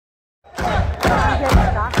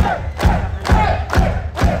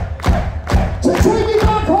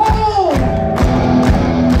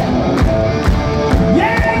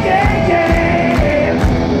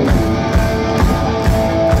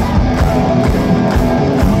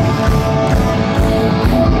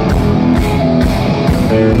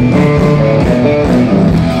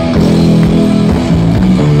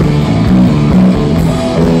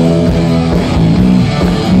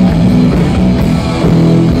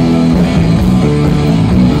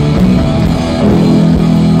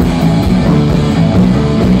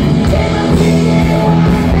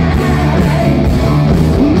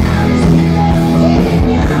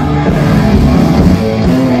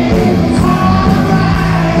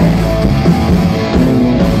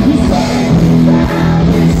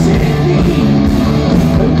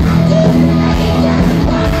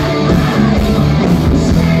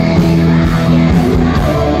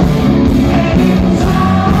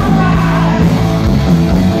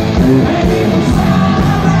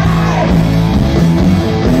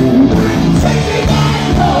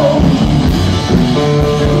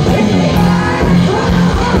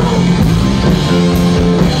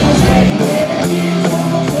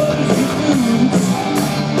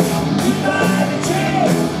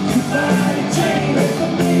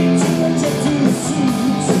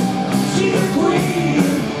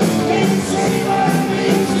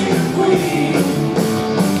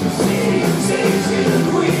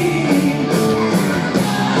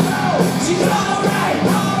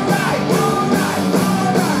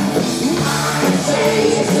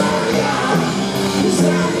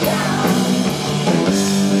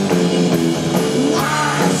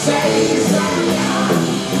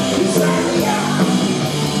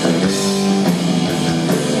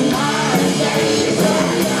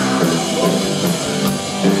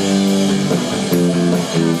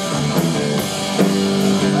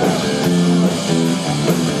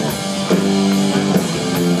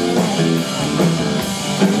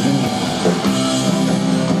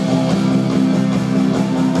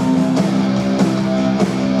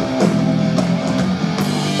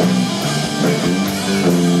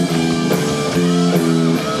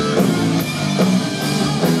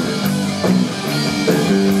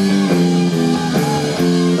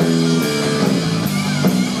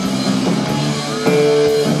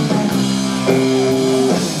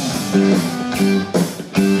When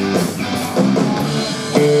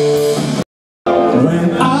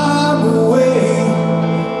I'm away,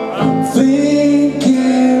 I'm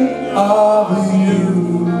thinking of you.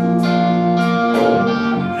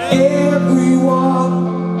 Everyone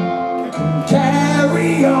can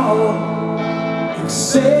carry on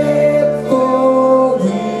except for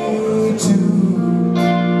we two.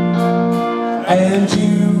 And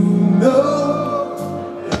you know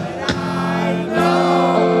that I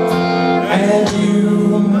know, and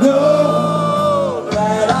you know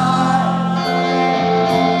that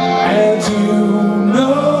and you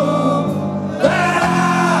know that I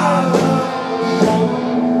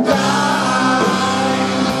won't die,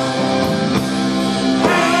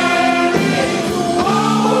 and it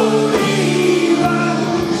won't even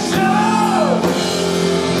show.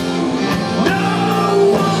 No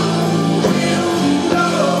one will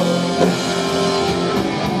know.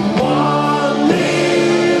 One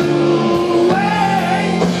little way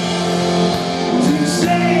to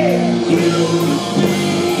say you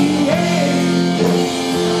behave.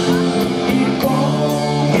 It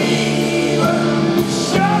won't even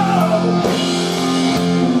show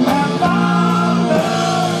how far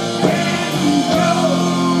love can go.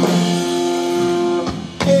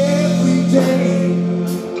 Every day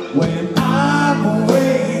when I'm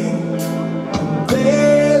away,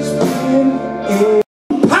 there's been a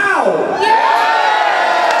power.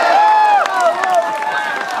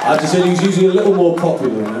 I just said he's usually a little more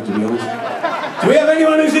popular than that, to be honest. Do we have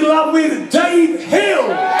anyone who's in love with Dave Hill?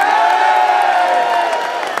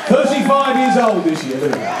 35 years old this year,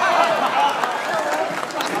 isn't he?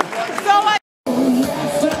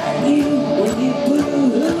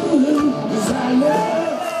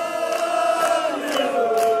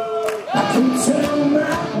 I can turn my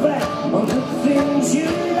back on the things you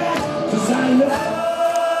like, 'cause I love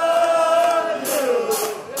you.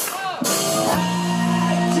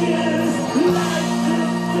 I just like the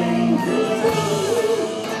things you do.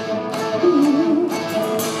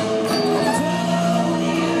 Don't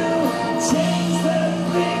you change the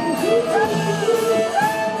things you do.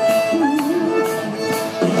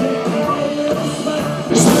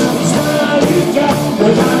 Smile, you got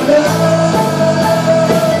what I love.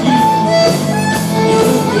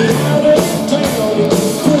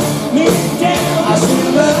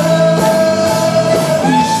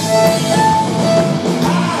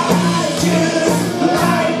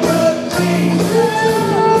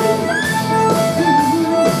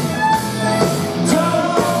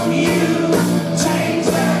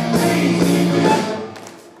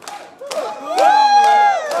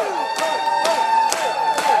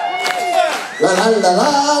 La la la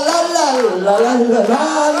la la la la la la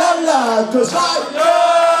la la, 'cause I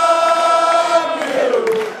love you.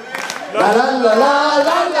 La la la la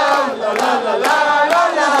la.